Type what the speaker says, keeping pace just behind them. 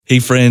Hey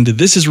friend,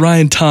 this is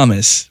Ryan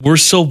Thomas. We're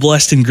so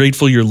blessed and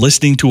grateful you're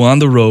listening to On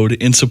the Road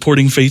and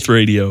supporting Faith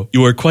Radio.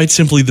 You are quite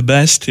simply the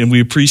best, and we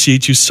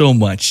appreciate you so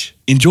much.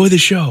 Enjoy the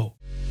show.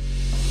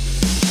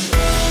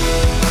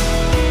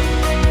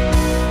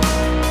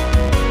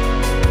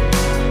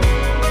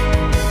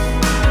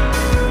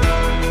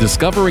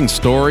 Discovering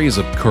stories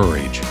of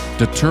courage,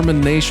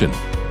 determination,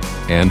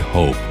 and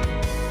hope.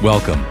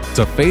 Welcome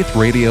to Faith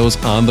Radio's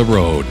On the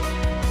Road.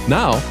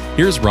 Now,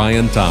 here's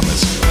Ryan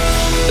Thomas.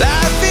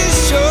 Life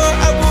is short,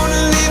 I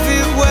wanna live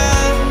it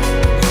well.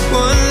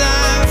 One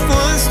life,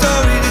 one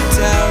story to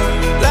tell.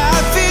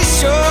 Life is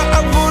short,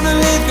 I wanna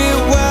live it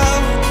well.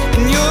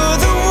 And you're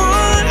the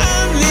one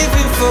I'm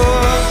living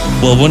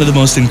for. Well, one of the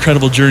most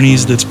incredible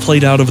journeys that's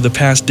played out over the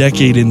past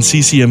decade in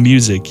CCM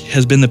music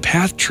has been the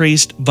path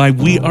traced by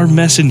We Are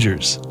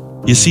Messengers.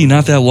 You see,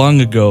 not that long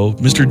ago,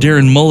 Mr.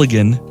 Darren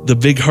Mulligan, the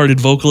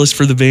big-hearted vocalist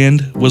for the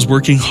band, was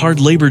working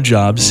hard labor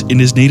jobs in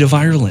his native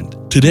Ireland.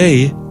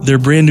 Today, their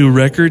brand new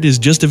record is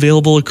just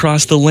available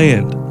across the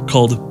land,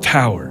 called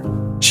Power,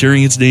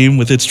 sharing its name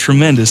with its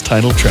tremendous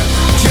title track.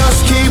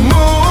 Just keep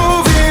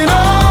moving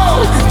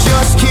on,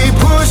 just keep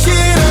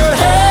pushing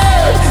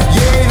ahead.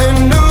 Yeah, the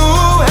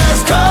new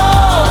has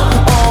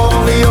come,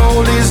 all the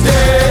old is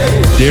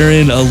dead.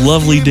 Darren, a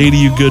lovely day to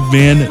you, good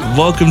man.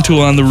 Welcome to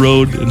On the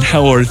Road, and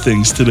how are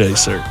things today,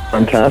 sir?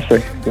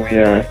 Fantastic.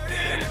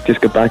 We just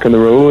got back on the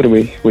road and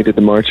we did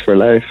the March for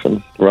Life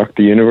and rocked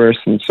the universe,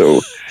 and so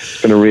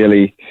it's been a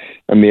really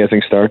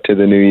amazing start to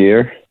the new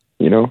year,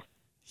 you know.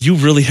 You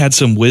really had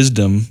some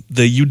wisdom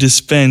that you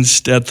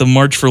dispensed at the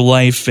March for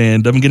Life,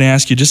 and I'm going to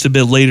ask you just a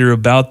bit later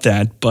about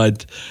that,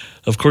 but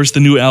of course the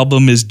new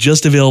album is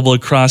just available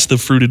across the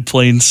fruited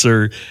plains,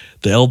 sir.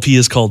 The LP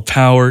is called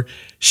Power,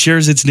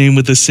 shares its name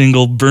with a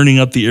single burning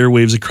up the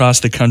airwaves across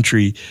the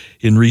country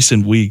in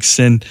recent weeks,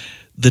 and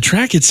the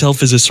track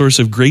itself is a source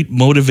of great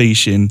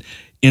motivation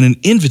and an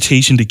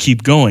invitation to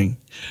keep going.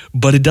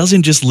 But it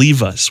doesn't just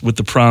leave us with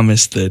the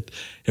promise that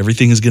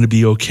everything is going to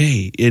be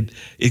okay. It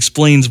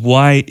explains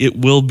why it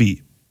will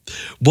be.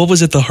 What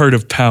was at the heart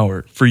of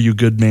Power for you,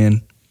 good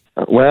man?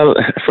 Well,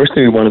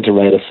 firstly, we wanted to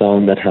write a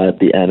song that had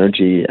the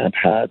energy and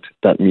had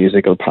that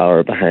musical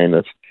power behind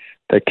it,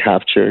 that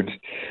captured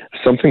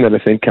something that I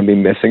think can be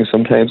missing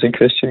sometimes in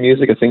Christian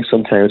music. I think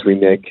sometimes we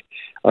make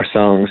our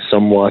songs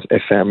somewhat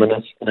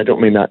effeminate, and I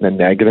don't mean that in a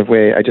negative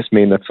way. I just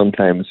mean that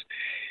sometimes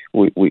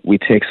we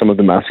take some of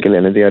the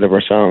masculinity out of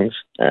our songs,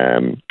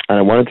 and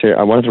I wanted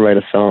to write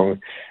a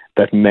song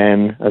that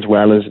men as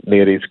well as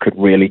ladies could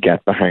really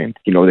get behind.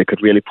 You know, they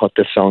could really put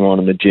this song on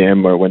in the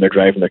gym or when they're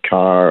driving their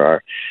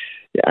car,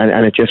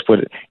 and it just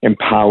would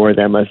empower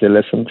them as they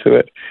listen to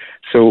it.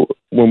 So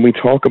when we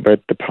talk about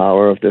the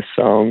power of this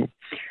song,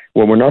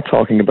 what we're not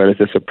talking about is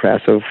this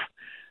oppressive.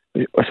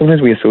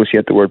 Sometimes we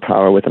associate the word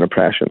power with an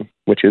oppression,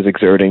 which is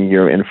exerting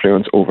your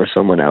influence over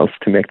someone else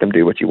to make them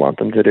do what you want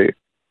them to do.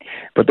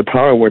 But the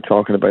power we're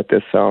talking about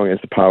this song is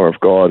the power of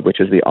God, which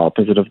is the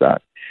opposite of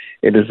that.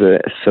 It is a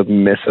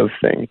submissive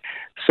thing.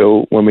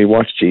 So when we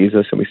watch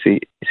Jesus and we see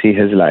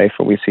his life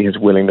and we see his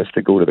willingness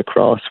to go to the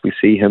cross, we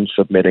see him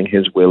submitting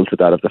his will to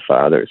that of the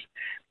Father's.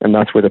 And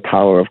that's where the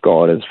power of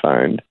God is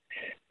found.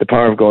 The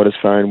power of God is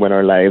found when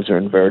our lives are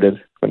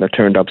inverted, when they're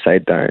turned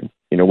upside down.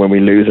 You know, when we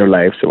lose our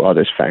lives so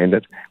others find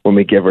it, when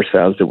we give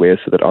ourselves away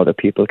so that other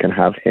people can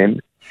have him.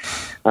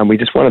 And we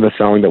just wanted a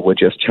song that would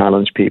just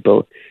challenge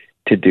people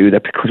to do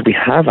that, because we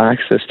have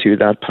access to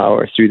that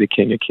power through the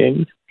King of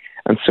Kings.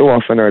 And so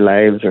often our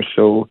lives are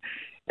so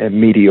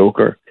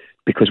mediocre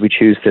because we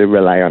choose to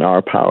rely on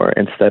our power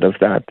instead of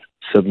that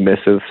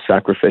submissive,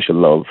 sacrificial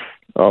love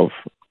of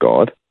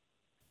God.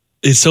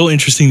 It's so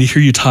interesting to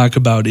hear you talk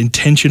about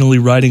intentionally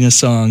writing a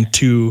song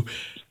to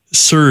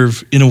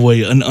serve, in a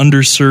way, an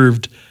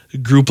underserved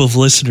group of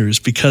listeners,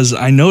 because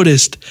I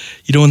noticed,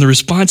 you know, in the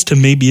response to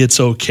Maybe It's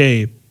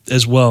Okay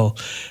as well,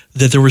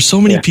 that there were so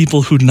many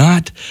people who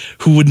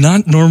would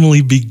not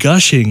normally be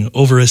gushing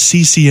over a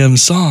CCM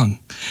song.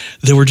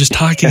 They were just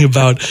talking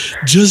about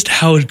just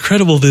how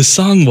incredible this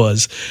song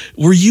was.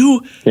 Were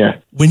you,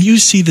 when you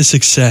see the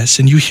success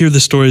and you hear the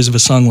stories of a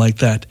song like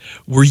that,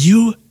 were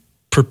you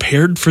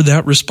prepared for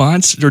that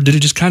response, or did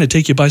it just kind of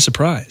take you by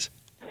surprise?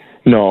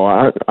 No,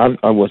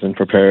 I wasn't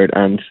prepared,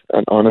 and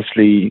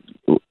honestly,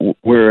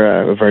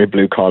 we're a very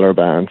blue collar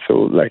band. So,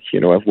 like, you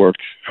know, I've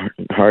worked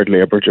hard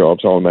labor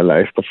jobs all my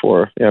life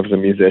before I was a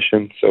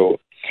musician. So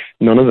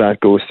none of that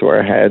goes to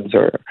our heads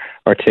or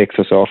takes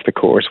us off the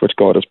course which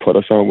God has put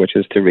us on, which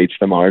is to reach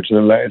the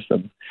marginalized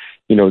and,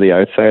 you know, the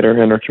outsider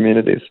in our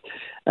communities.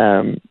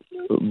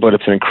 But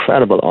it's an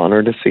incredible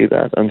honor to see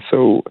that, and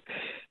so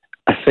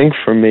I think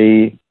for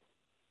me,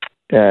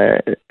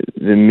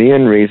 the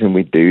main reason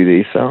we do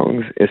these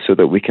songs is so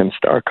that we can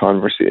start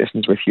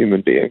conversations with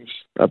human beings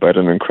about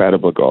an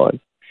incredible God.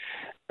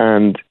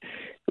 And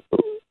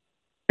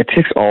it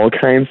takes all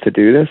kinds to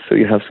do this. So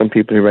you have some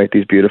people who write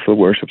these beautiful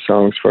worship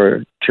songs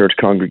for church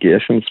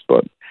congregations,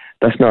 but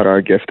that's not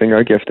our gifting.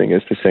 Our gifting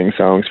is to sing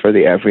songs for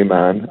the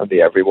everyman and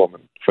the every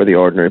woman, for the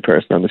ordinary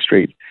person on the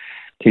street.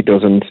 He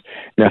doesn't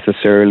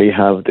necessarily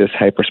have this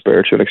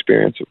hyper-spiritual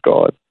experience of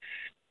God.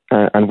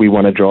 and we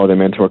want to draw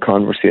them into a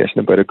conversation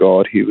about a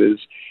God who is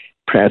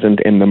present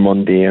in the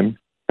mundane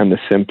and the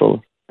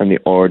simple and the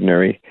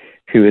ordinary,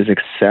 who is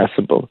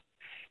accessible.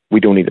 We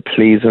don't need to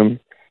please him.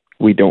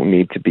 We don't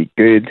need to be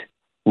good.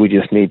 We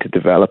just need to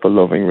develop a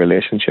loving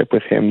relationship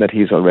with him that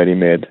he's already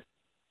made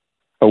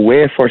a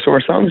way for. So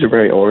our songs are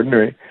very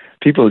ordinary.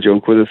 People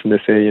joke with us and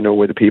they say,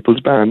 we're the people's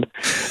band.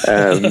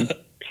 And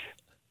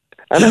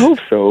I hope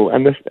so.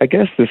 And I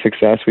guess the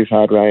success we've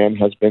had, Ryan,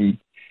 has been,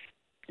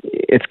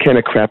 it's kind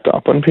of crept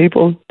up on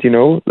people,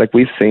 like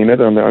we've seen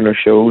it on our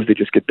shows. They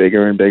just get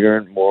bigger and bigger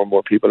and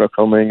more people are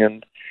coming.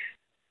 And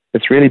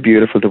it's really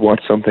beautiful to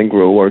watch something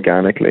grow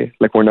organically.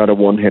 Like we're not a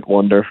one-hit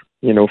wonder,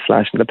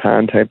 flash in the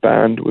pan type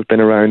band. We've been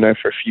around now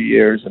for a few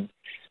years, and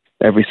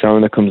every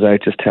song that comes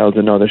out just tells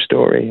another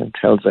story and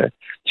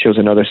shows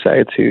another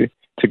side to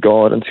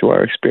God and to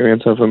our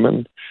experience of him.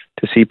 And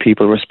to see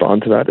people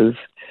respond to that is,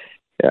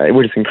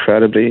 we're just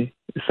incredibly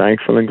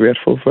thankful and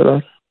grateful for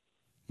that.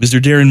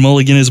 Mr. Darren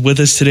Mulligan is with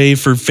us today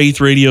for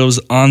Faith Radio's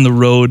On the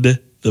Road,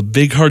 the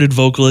big-hearted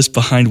vocalist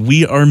behind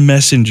We Are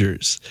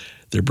Messengers,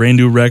 their brand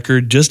new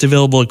record just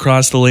available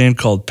across the land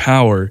called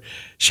Power,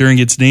 sharing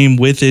its name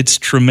with its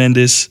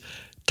tremendous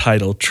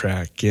title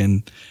track.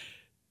 And,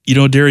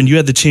 Darren, you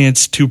had the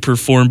chance to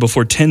perform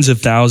before tens of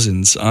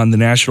thousands on the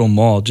National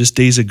Mall just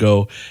days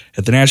ago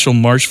at the National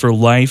March for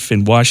Life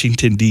in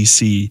Washington,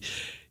 D.C.,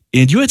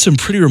 and you had some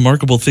pretty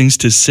remarkable things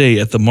to say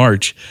at the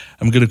march.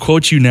 I'm going to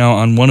quote you now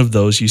on one of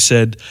those. You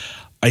said,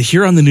 "I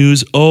hear on the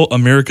news,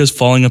 America's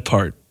falling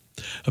apart.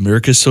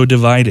 America's so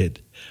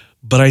divided.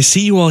 But I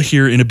see you all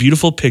here in a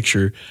beautiful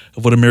picture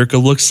of what America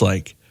looks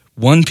like.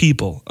 One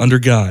people, under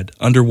God,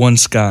 under one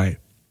sky."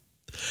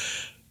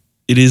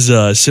 It is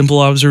a simple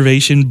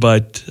observation,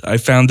 but I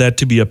found that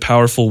to be a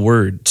powerful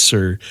word,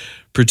 sir,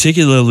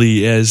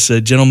 particularly as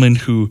a gentleman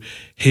who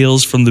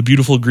hails from the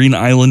beautiful green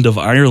island of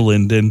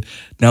Ireland and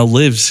now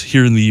lives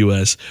here in the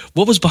U.S.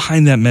 What was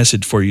behind that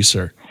message for you,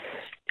 sir?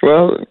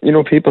 Well,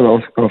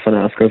 people often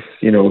ask us,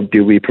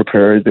 do we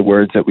prepare the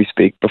words that we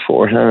speak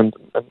beforehand?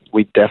 And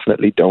we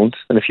definitely don't.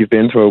 And if you've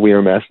been to a We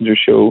Are Messenger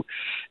show,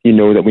 you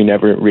know that we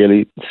never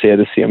really say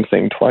the same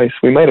thing twice.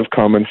 We might have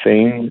common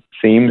themes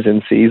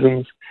in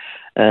seasons.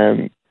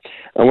 And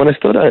when I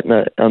stood out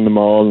on the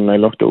mall and I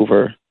looked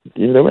over,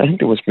 I think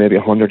there was maybe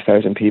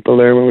 100,000 people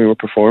there when we were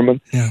performing.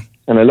 Yeah.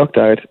 And I looked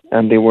out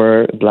and they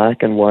were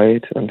black and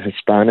white and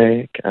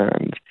Hispanic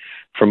and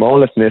from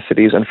all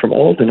ethnicities and from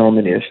all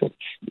denominations,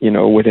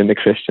 within the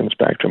Christian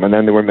spectrum. And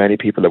then there were many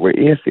people that were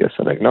atheists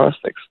and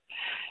agnostics.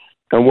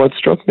 And what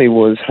struck me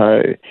was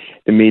how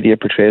the media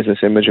portrays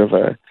this image of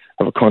a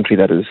country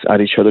that is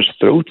at each other's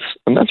throats.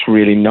 And that's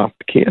really not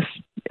the case.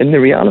 In the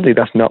reality,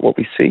 that's not what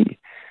we see.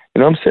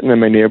 I'm sitting in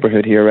my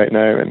neighborhood here right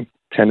now in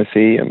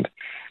Tennessee, and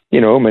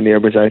my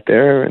neighbour's out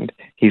there and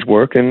he's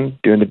working,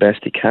 doing the best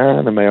he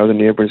can, and my other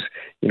neighbour's,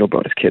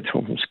 brought his kids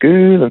home from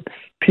school, and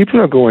people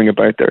are going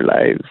about their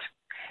lives.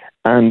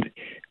 And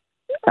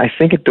I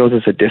think it does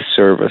us a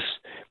disservice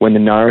when the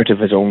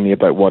narrative is only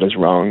about what is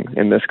wrong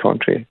in this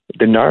country.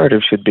 The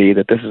narrative should be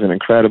that this is an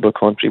incredible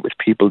country with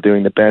people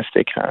doing the best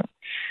they can.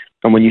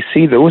 And when you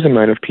see those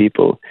amount of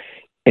people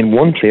in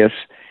one place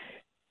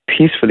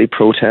peacefully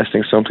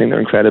protesting something they're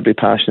incredibly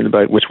passionate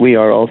about, which we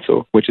are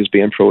also, which is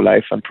being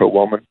pro-life and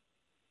pro-woman,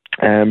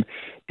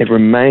 it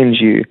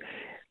reminds you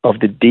of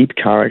the deep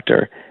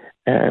character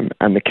and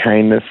the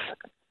kindness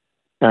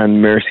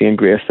and mercy and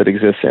grace that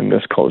exists in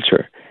this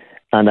culture.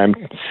 And I'm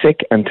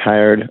sick and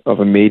tired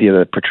of a media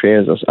that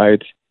portrays us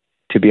out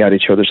to be at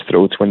each other's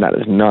throats when that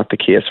is not the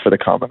case for the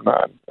common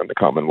man and the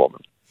common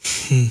woman.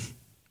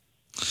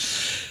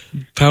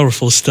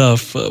 Powerful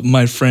stuff,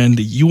 my friend.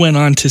 You went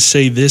on to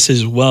say this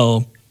as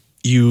well.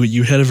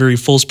 You had a very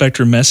full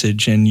spectrum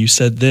message, and you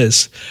said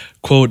this,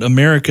 quote,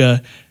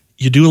 "America,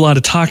 you do a lot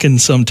of talking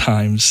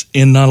sometimes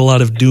and not a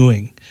lot of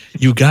doing.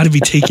 You got to be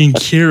taking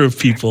care of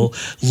people.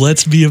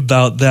 Let's be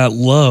about that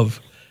love."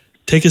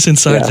 Take us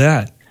inside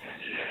that.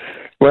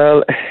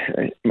 Well,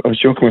 I was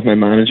joking with my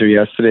manager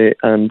yesterday,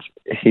 and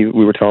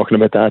we were talking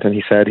about that, and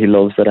he said he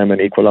loves that I'm an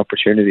equal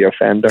opportunity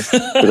offender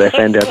because I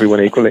offend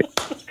everyone equally.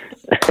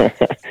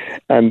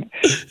 and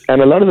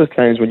a lot of the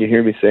times when you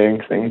hear me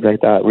saying things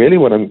like that, really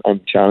what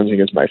I'm challenging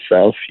is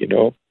myself,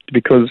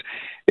 because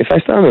if I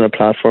stand on a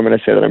platform and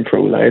I say that I'm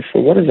pro-life,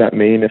 well, what does that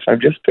mean? If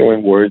I'm just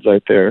throwing words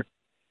out there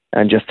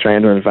and just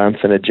trying to advance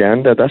an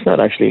agenda, that's not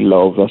actually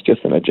love, that's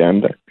just an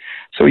agenda.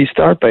 So you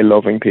start by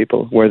loving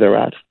people where they're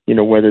at,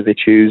 whether they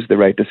choose the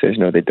right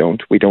decision or they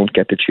don't. We don't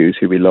get to choose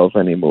who we love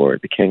anymore.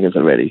 The King has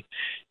already,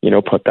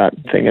 put that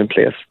thing in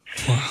place.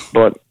 Wow.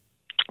 But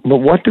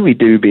what do we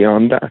do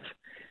beyond that?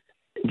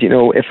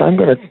 If I'm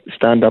going to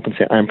stand up and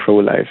say I'm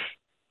pro-life,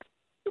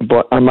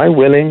 but am I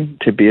willing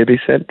to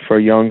babysit for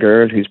a young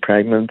girl who's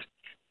pregnant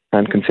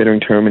and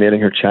considering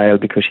terminating her child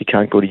because she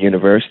can't go to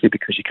university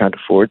because she can't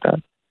afford that?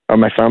 Are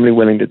my family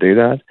willing to do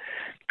that?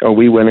 Are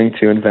we willing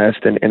to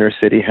invest in inner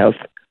city health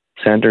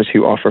centres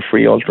who offer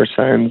free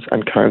ultrasounds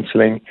and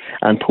counselling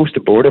and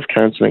post-abortive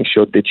counselling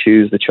should they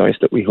choose the choice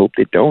that we hope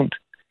they don't?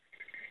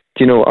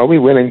 Are we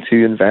willing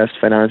to invest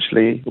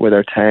financially with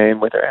our time,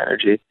 with our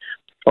energy,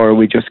 or are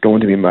we just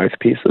going to be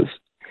mouthpieces?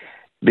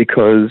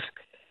 Because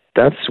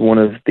that's one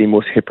of the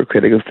most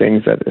hypocritical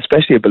things that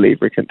especially a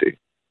believer can do.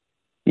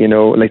 You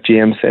know, like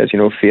James says, you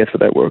know, faith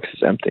without works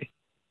is empty.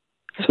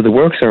 So the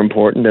works are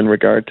important in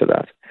regard to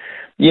that.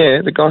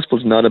 Yeah, the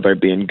gospel's not about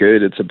being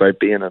good, it's about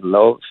being in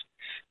love.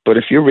 But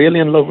if you're really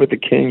in love with the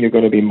King, you're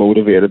going to be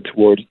motivated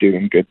towards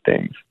doing good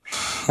things.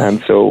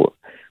 And so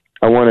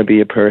I want to be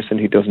a person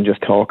who doesn't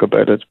just talk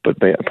about it, but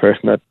be a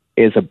person that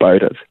is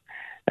about it.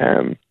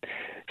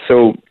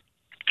 So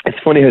it's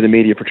funny how the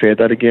media portrayed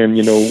that again.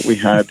 You know, we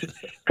had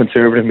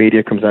conservative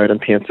media comes out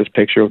and paints this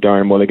picture of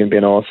Darren Mulligan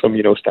being awesome,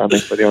 you know, standing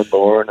for the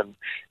unborn.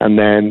 And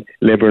then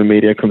liberal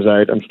media comes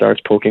out and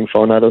starts poking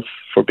fun at us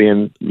for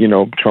being, you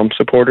know, Trump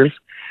supporters.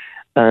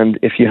 And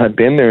if you had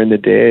been there in the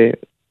day,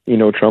 you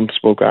know, Trump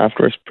spoke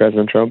after us,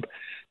 President Trump,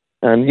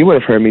 and you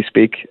would have heard me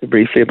speak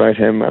briefly about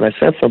him. And I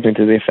said something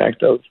to the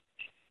effect of,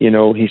 you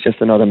know, he's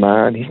just another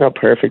man. He's not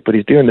perfect, but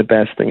he's doing the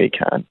best thing he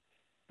can.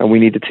 And we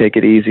need to take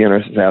it easy on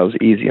ourselves,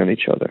 easy on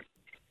each other.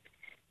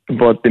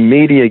 But the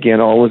media,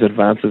 again, always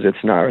advances its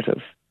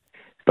narrative.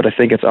 But I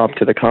think it's up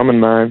to the common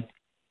man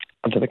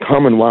and to the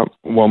common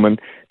woman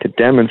to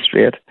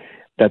demonstrate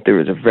that there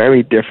is a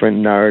very different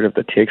narrative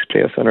that takes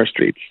place on our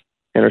streets,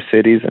 in our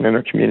cities, and in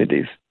our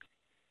communities,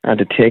 and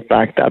to take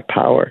back that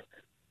power,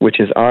 which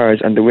is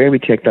ours. And the way we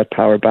take that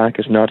power back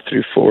is not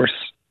through force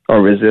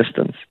or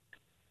resistance.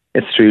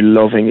 It's through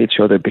loving each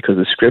other, because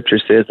the scripture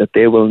says that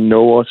they will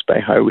know us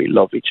by how we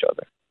love each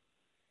other.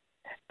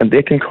 And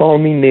they can call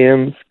me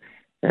names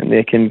and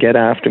they can get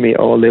after me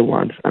all they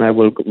want, and I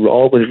will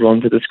always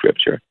run to the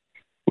scripture,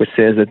 which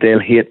says that they'll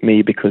hate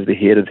me because they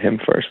hated him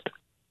first.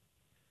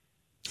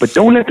 But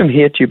don't let them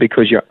hate you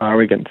because you're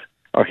arrogant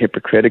or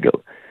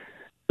hypocritical.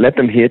 Let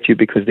them hate you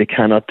because they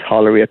cannot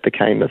tolerate the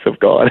kindness of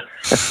God.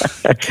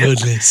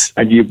 Goodness.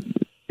 And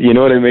you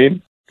know what I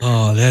mean?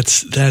 Oh,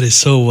 that is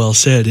so well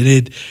said.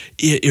 And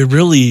it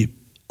really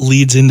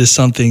leads into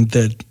something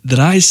that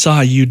I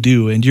saw you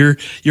do, and you're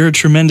a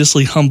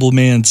tremendously humble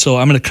man. So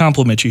I'm going to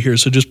compliment you here.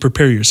 So just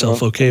prepare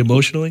yourself, okay,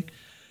 emotionally.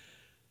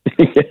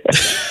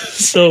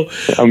 So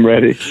I'm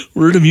ready.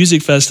 We're at a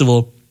music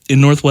festival in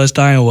Northwest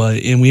Iowa,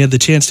 and we had the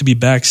chance to be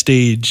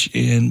backstage,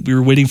 and we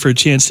were waiting for a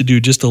chance to do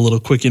just a little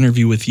quick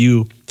interview with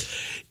you.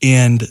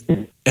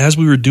 And as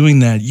we were doing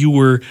that, you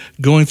were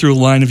going through a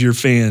line of your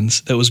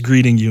fans that was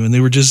greeting you, and they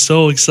were just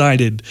so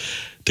excited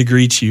to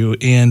greet you.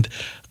 And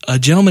a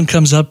gentleman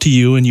comes up to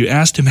you, and you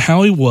asked him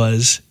how he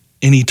was,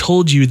 and he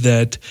told you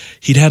that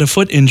he'd had a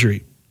foot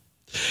injury.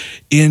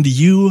 And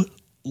you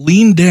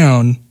leaned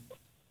down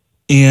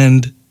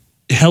and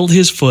held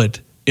his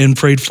foot and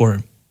prayed for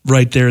him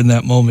right there in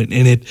that moment.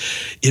 And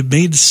it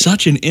made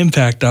such an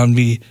impact on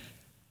me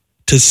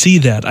to see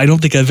that. I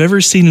don't think I've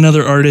ever seen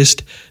another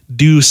artist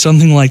do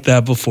something like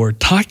that before.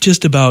 Talk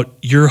just about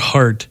your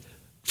heart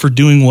for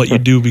doing what you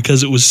do,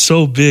 because it was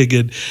so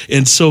big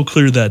and so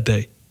clear that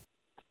day.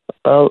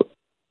 Well,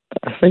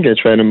 I think I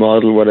try to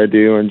model what I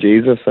do on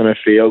Jesus, and I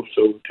fail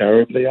so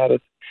terribly at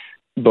it.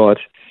 But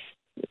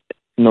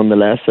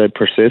nonetheless, I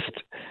persist.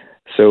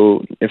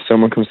 So if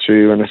someone comes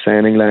through on a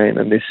signing line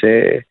and they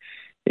say,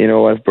 you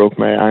know, I've broke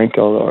my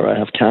ankle or I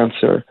have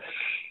cancer,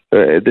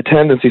 the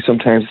tendency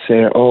sometimes to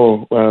say,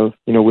 oh, well,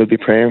 you know, we'll be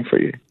praying for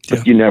you.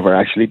 But you never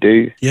actually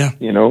do. Yeah.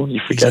 You know, you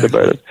forget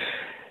about it.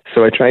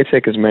 So I try to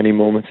take as many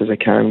moments as I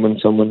can when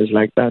someone is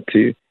like that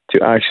to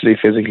actually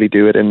physically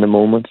do it in the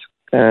moment.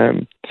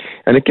 And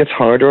it gets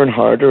harder and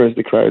harder as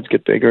the crowds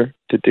get bigger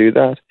to do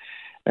that.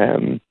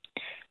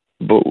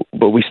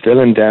 But we still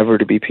endeavor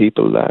to be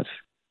people that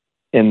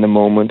in the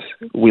moment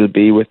we'll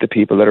be with the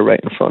people that are right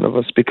in front of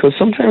us. Because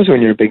sometimes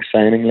when you're a big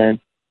signing line,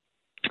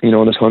 you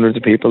know, there's hundreds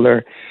of people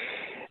there,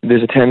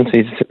 there's a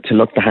tendency to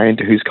look behind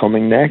to who's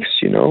coming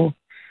next, you know.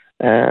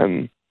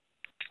 And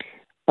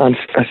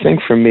I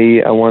think for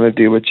me, I want to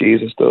do what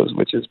Jesus does,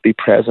 which is be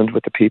present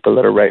with the people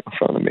that are right in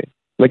front of me.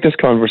 Like this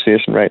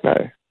conversation right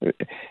now.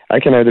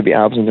 I can either be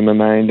absent in my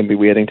mind and be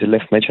waiting to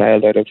lift my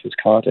child out of his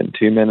cot in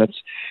 2 minutes,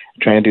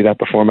 try and do that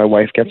before my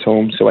wife gets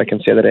home so I can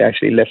say that I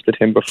actually lifted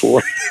him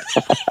before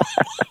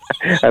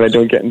and I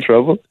don't get in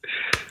trouble.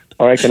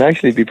 Or I can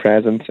actually be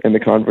present in the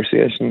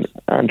conversation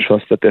and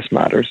trust that this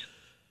matters,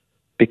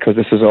 because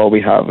this is all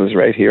we have is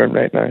right here and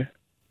right now.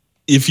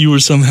 If you were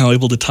somehow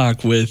able to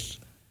talk with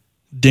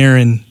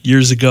Darren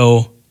years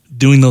ago,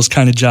 doing those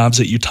kind of jobs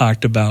that you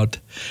talked about,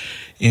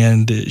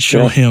 and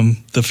show him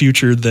the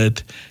future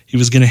that he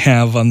was going to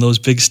have on those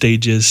big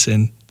stages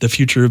and the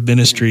future of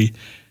ministry,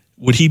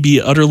 would he be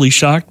utterly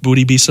shocked? Would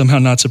he be somehow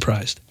not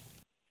surprised?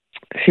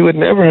 He would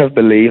never have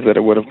believed that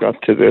it would have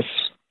got to this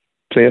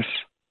place,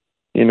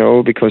 you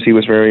know, because he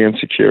was very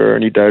insecure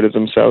and he doubted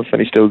himself, and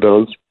he still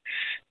does,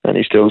 and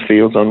he still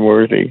feels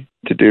unworthy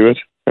to do it,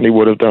 and he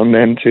would have done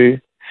then too.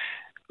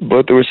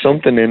 But there was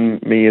something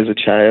in me as a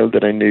child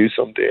that I knew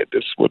someday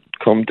this would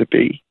come to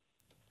be.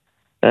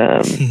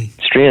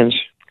 Strange.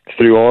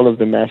 Through all of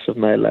the mess of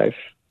my life,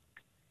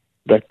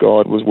 that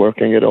God was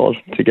working it all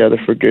together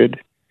for good.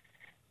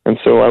 And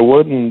so I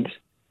wouldn't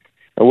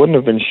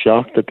have been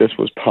shocked that this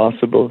was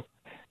possible,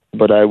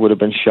 but I would have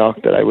been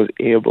shocked that I was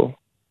able.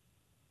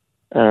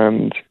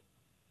 And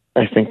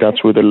I think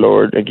that's where the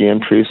Lord again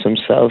proves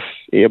himself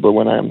able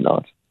when I am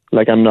not.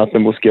 Like, I'm not the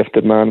most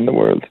gifted man in the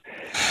world,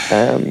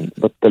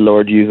 but the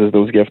Lord uses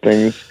those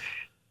giftings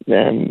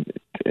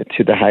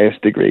to the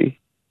highest degree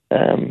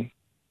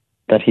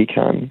that he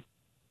can.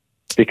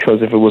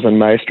 Because if it wasn't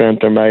my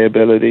strength or my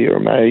ability or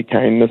my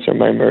kindness or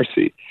my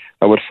mercy,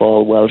 I would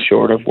fall well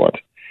short of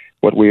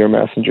what We Are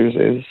Messengers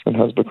is and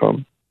has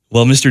become.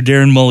 Well, Mr.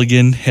 Darren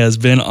Mulligan has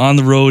been on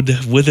the road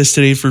with us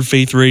today for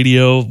Faith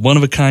Radio.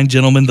 One-of-a-kind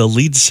gentleman, the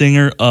lead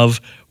singer of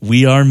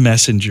We Are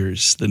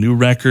Messengers, the new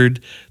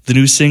record, the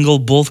new single,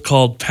 both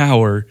called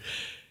Power.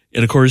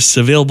 And, of course,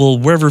 available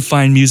wherever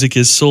fine music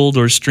is sold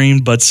or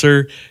streamed. But,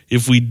 sir,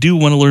 if we do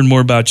want to learn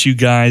more about you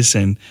guys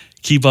and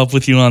keep up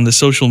with you on the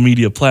social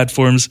media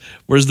platforms,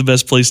 where's the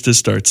best place to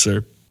start,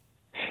 sir?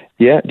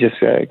 Yeah, just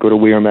go to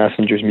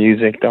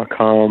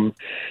wearemessengersmusic.com.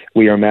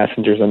 We Are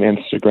Messengers on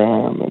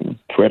Instagram and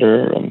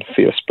Twitter and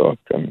Facebook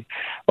and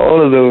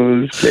all of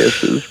those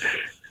places.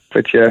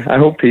 But yeah, I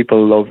hope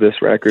people love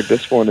this record.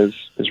 This one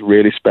is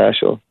really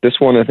special. This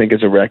one, I think,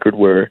 is a record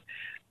where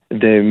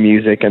the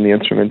music and the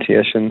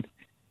instrumentation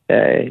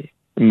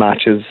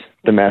matches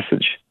the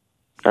message.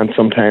 And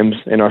sometimes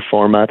in our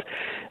format,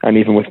 and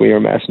even with We Are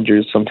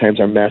Messengers, sometimes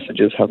our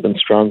messages have been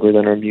stronger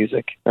than our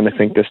music. And I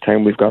think this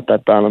time we've got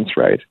that balance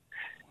right.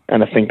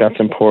 And I think that's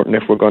important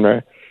if we're going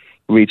to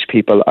reach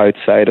people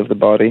outside of the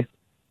body,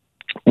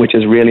 which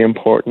is really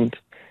important.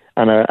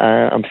 And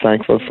I'm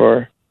thankful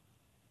for,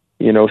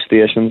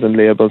 stations and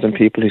labels and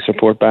people who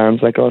support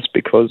bands like us,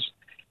 because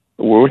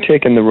we're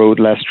taking the road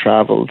less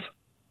traveled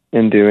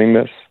in doing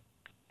this.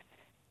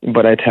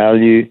 But I tell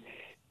you,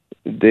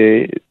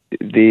 the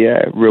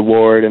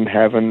reward in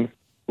heaven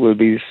will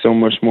be so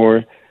much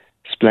more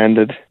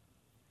splendid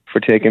for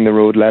taking the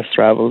road less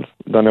traveled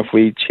than if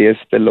we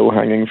chased the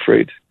low-hanging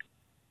fruit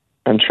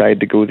and tried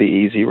to go the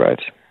easy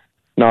route.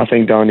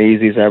 Nothing done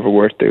easy is ever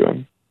worth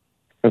doing.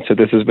 And so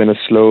this has been a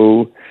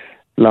slow,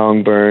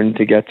 long burn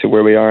to get to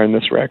where we are in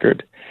this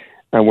record.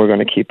 And we're going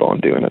to keep on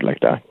doing it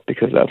like that,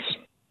 because that's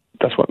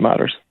what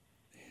matters.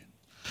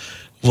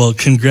 Well,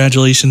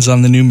 congratulations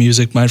on the new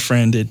music, my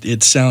friend.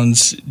 It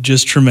sounds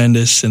just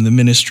tremendous, and the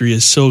ministry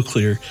is so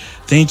clear.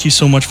 Thank you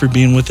so much for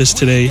being with us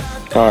today.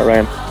 All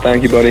right, Ryan.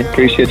 Thank you, buddy.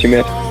 Appreciate you,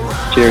 mate.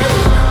 Cheers.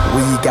 We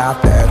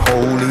got that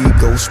Holy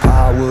Ghost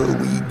power.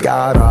 We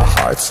got our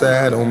hearts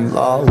set on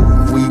love.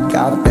 We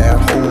got that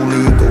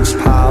Holy Ghost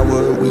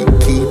power. We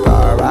keep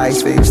our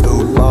eyes fixed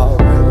above.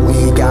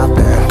 We got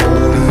that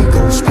Holy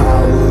Ghost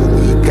power.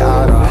 We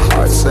got our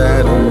hearts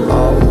set on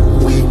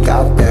love. We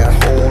got that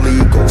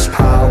Holy Ghost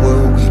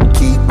power. We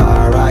keep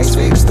our eyes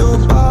fixed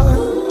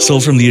above. So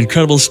from the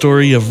incredible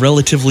story of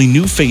relatively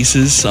new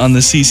faces on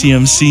the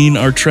CCM scene,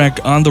 our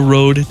track On the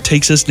Road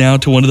takes us now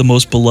to one of the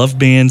most beloved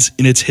bands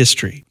in its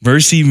history.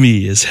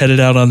 MercyMe is headed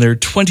out on their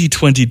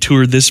 2020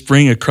 tour this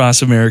spring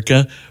across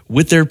America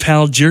with their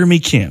pal Jeremy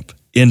Camp.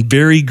 And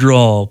Barry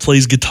Grawl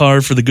plays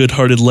guitar for the Good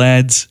Hearted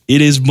Lads.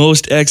 It is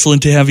most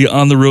excellent to have you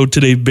on the road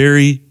today,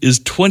 Barry. Is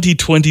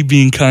 2020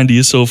 being kind to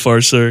you so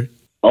far, sir?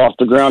 Off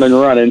the ground and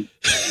running,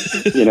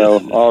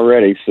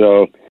 already,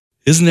 so...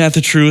 Isn't that the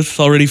truth?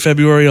 Already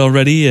February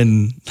already,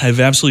 and I have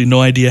absolutely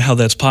no idea how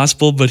that's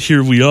possible, but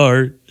here we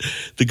are.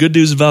 The good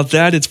news about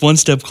that, it's one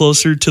step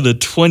closer to the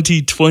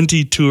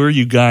 2020 tour.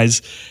 You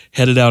guys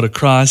headed out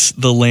across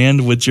the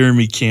land with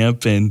Jeremy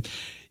Camp, and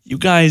you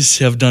guys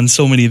have done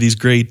so many of these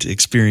great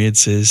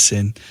experiences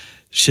and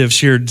have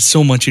shared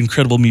so much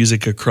incredible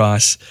music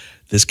across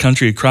this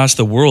country, across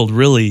the world,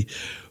 really.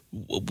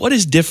 What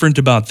is different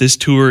about this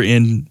tour,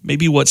 and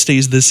maybe what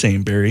stays the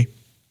same, Barry?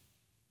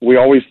 We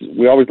always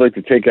like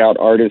to take out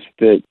artists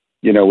that,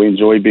 we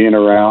enjoy being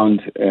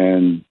around,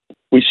 and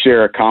we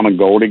share a common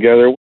goal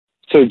together.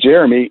 So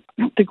Jeremy,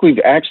 I don't think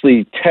we've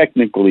actually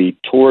technically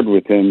toured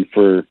with him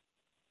for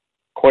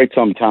quite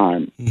some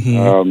time.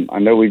 Mm-hmm. I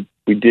know we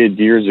did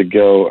years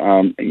ago.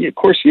 Of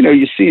course,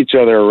 you see each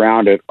other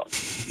around at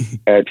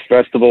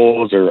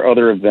festivals or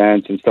other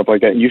events and stuff like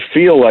that. And you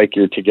feel like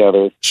you're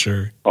together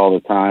sure all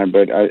the time,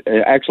 but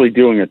actually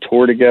doing a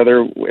tour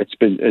together, it's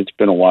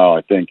been a while,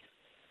 I think.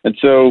 And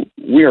so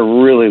we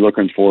are really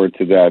looking forward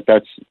to that.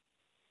 That's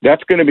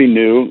going to be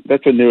new.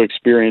 That's a new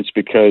experience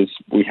because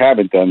we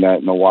haven't done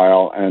that in a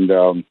while, and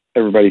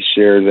everybody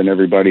shares in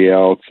everybody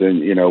else.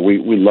 And,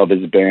 we love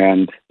his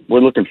band.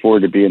 We're looking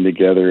forward to being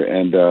together.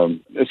 And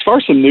as far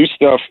as some new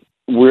stuff,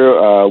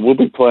 we'll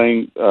be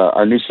playing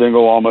our new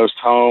single, Almost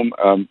Home.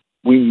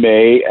 We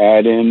may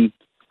add in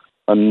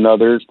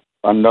another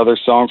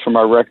song from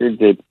our record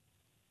that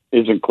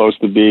isn't close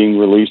to being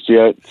released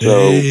yet.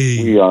 So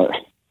we are,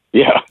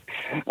 yeah.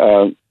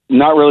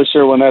 Not really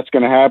sure when that's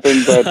going to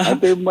happen, but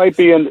there might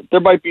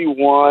be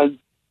one,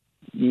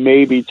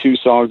 maybe two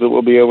songs that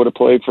we'll be able to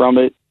play from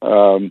it.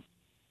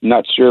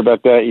 Not sure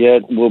about that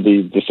yet. We'll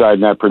be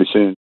deciding that pretty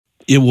soon.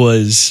 It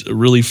was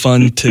really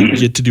fun to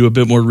get to do a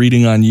bit more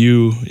reading on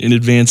you in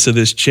advance of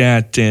this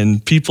chat,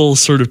 and people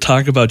sort of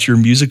talk about your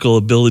musical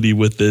ability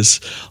with this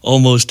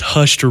almost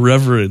hushed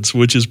reverence,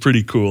 which is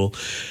pretty cool.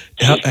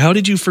 How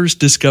did you first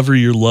discover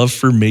your love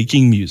for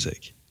making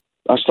music?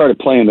 started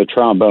playing the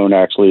trombone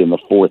actually in the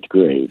 4th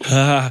grade,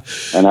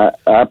 and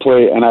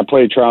I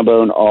played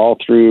trombone all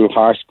through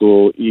high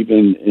school,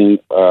 even in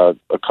a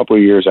couple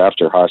of years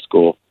after high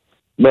school.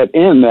 But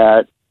in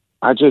that,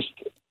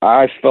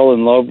 I fell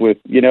in love with,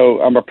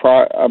 I'm a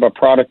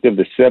product of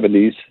the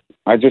 70s.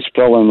 I just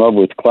fell in love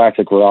with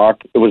classic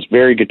rock. It was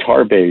very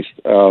guitar based.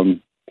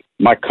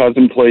 My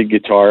cousin played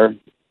guitar,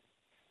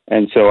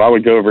 and so I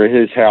would go over to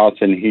his house,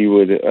 and he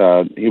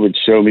would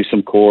show me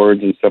some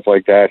chords and stuff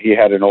like that. He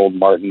had an old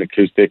Martin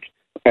acoustic,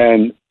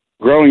 and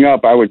growing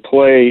up, I would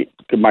play.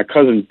 My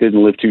cousins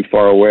didn't live too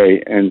far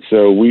away, and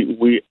so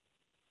we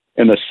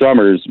in the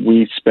summers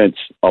we spent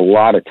a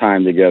lot of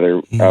time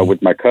together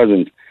with my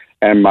cousins.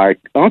 And my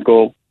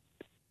uncle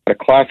had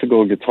a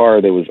classical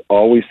guitar that was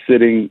always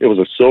sitting. It was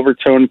a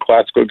Silvertone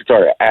classical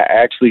guitar. I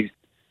actually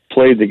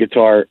played the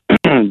guitar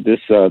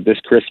this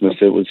Christmas.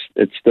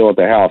 It's still at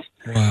the house.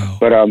 Wow.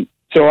 But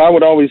so I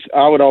would always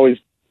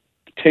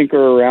tinker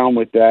around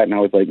with that, and I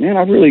was like, man,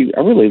 I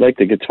really like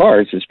the guitar.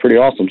 It's pretty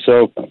awesome.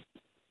 So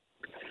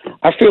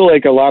I feel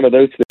like a lot of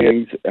those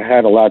things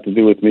had a lot to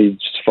do with me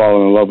just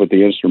falling in love with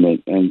the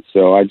instrument, and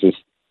so I just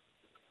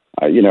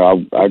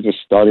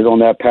started on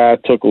that path,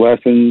 took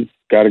lessons,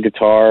 got a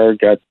guitar,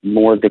 got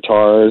more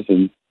guitars,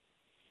 and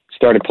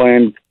started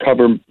playing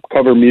cover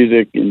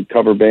music and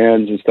cover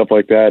bands and stuff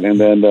like that. And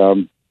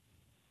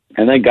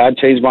then God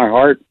changed my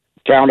heart,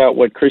 found out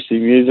what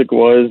Christian music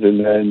was, and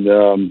then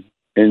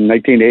in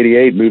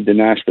 1988 moved to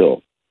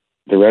Nashville.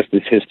 The rest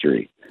is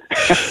history,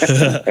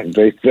 as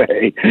they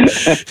say.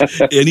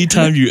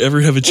 Anytime you ever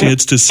have a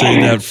chance to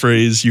say that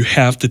phrase, you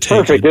have to take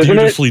perfect, it. Isn't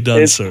Beautifully it?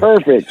 done, it's sir.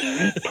 Perfect.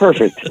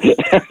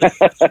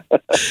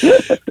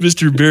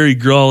 Mr. Barry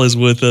Grawl is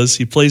with us.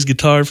 He plays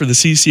guitar for the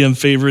CCM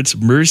favorites,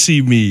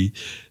 Mercy Me.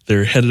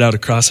 They're headed out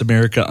across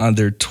America on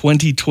their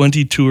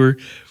 2020 tour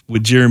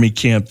with Jeremy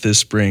Camp this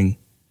spring.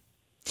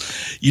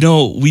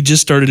 We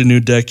just started a new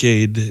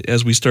decade,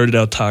 as we started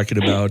out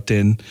talking about,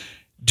 and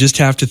just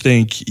have to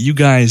think you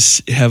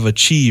guys have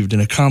achieved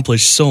and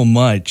accomplished so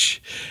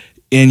much,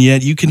 and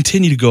yet you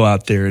continue to go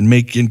out there and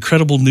make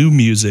incredible new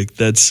music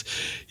that's,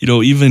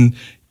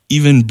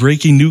 even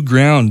breaking new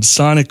ground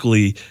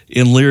sonically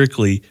and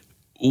lyrically.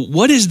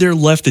 What is there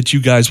left that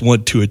you guys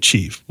want to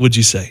achieve, would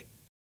you say?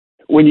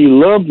 When you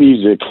love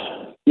music,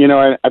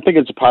 I think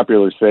it's a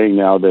popular saying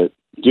now that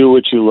do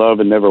what you love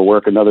and never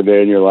work another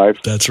day in your life.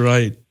 That's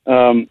right.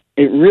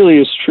 It really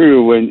is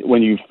true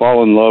when you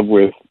fall in love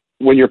with,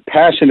 when you're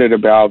passionate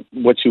about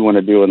what you want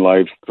to do in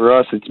life. For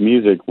us, it's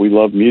music. We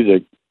love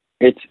music.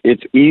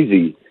 It's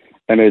easy,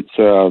 and it's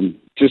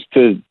just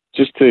to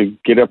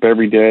get up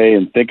every day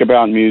and think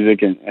about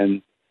music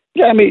and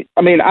yeah.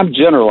 I mean, I'm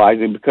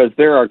generalizing because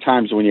there are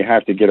times when you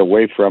have to get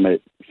away from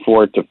it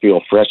for it to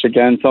feel fresh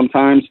again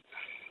sometimes.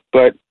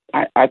 But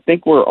I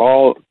think we're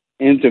all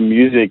into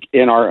music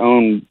in our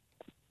own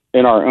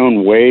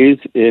ways,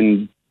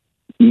 in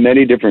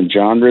many different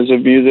genres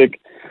of music,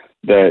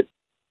 that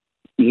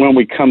when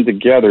we come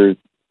together,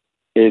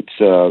 it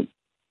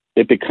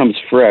becomes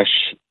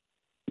fresh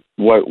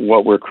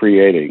what we're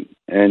creating,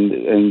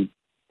 and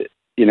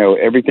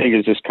everything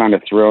is just kind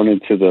of thrown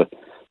into the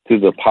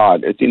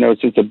pot. It's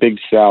just a big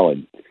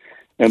salad,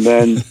 and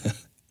then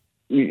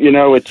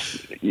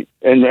it's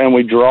and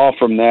we draw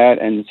from that,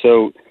 and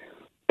so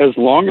as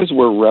long as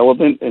we're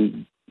relevant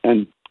and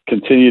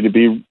continue to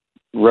be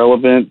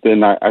relevant,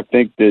 then I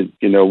think that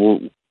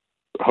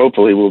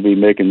we'll be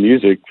making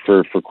music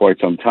for quite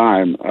some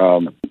time.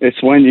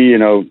 It's when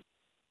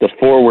the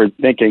forward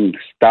thinking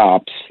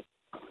stops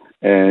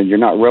and you're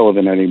not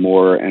relevant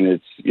anymore, and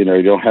it's you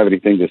don't have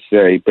anything to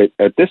say. But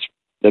at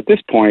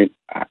this point,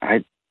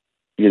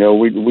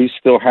 we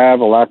still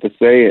have a lot to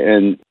say,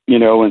 and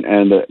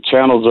and the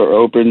channels are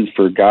open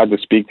for God to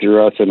speak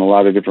through us in a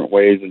lot of different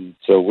ways, and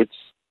so it's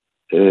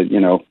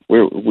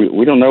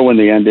we don't know when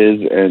the end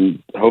is,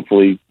 and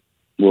hopefully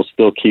we'll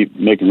still keep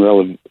making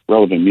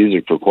relevant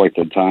music for quite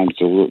some time.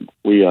 So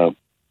we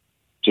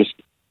just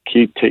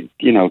keep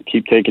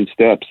taking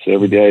steps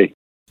every day.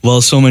 Well,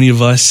 so many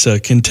of us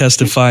can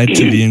testify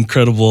to the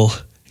incredible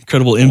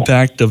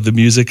impact of the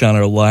music on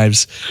our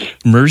lives.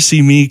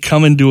 Mercy Me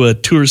coming to a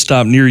tour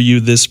stop near you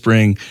this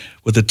spring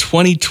with a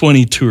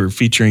 2020 tour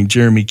featuring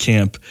Jeremy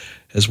Camp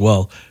as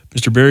well.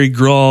 Mr. Barry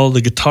Grawl,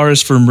 the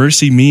guitarist for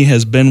Mercy Me,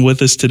 has been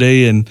with us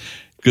today. And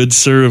good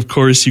sir, of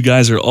course, you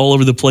guys are all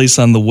over the place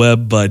on the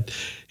web, but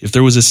if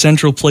there was a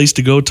central place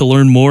to go to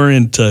learn more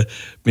and to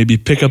maybe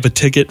pick up a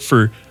ticket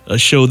for a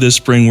show this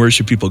spring, where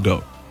should people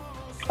go?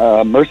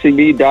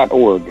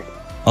 mercyme.org.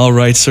 All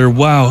right, sir.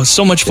 Wow,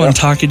 so much fun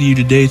talking to you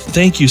today.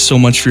 Thank you so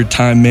much for your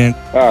time, man.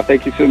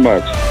 Thank you so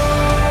much.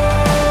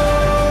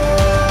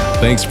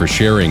 Thanks for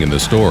sharing in the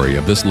story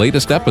of this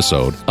latest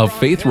episode of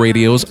Faith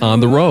Radio's On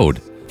the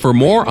Road. For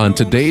more on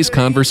today's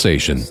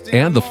conversation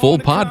and the full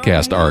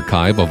podcast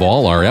archive of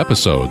all our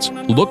episodes,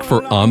 look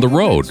for On the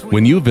Road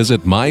when you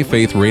visit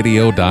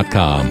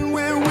myfaithradio.com.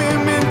 Where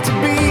we're meant to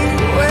be,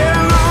 where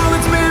all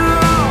that's been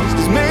lost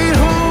is made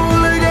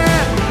whole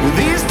again.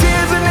 These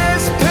tears and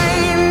this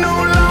pain no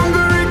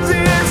longer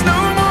exist. No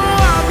more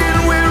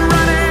walking, we're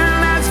running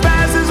as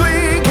fast as we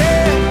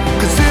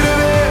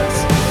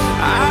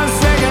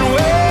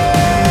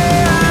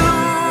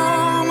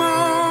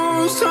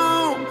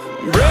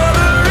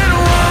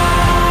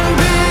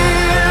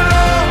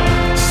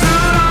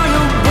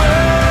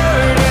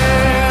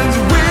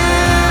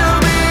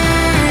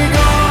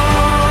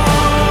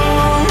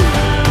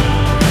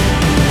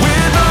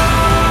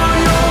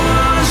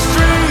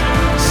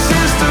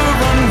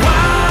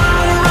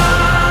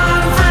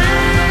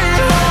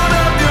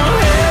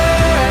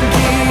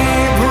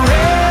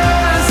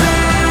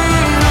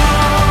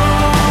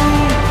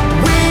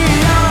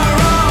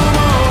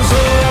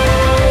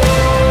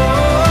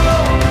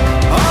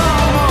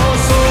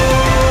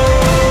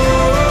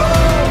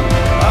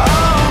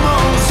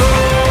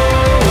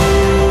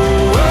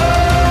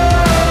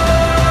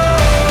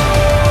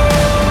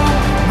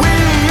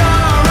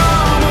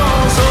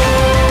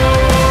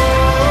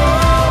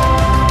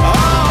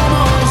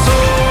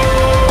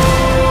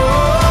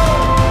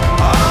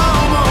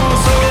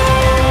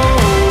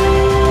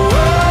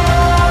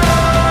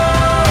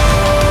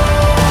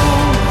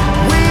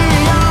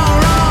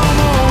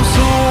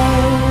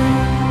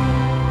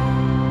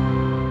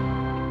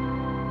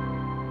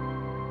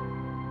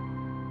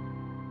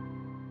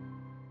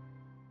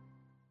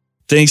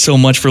Thanks so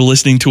much for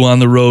listening to On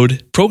the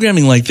Road.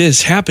 Programming like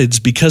this happens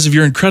because of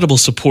your incredible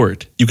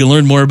support. You can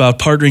learn more about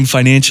partnering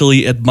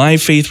financially at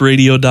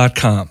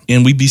myfaithradio.com.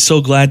 And we'd be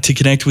so glad to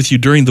connect with you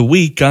during the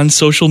week on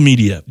social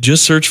media.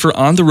 Just search for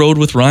On the Road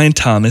with Ryan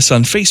Thomas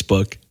on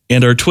Facebook.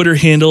 And our Twitter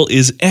handle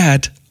is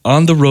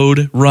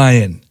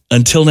 @OnTheRoadRyan.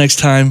 Until next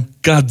time,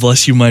 God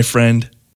bless you, my friend.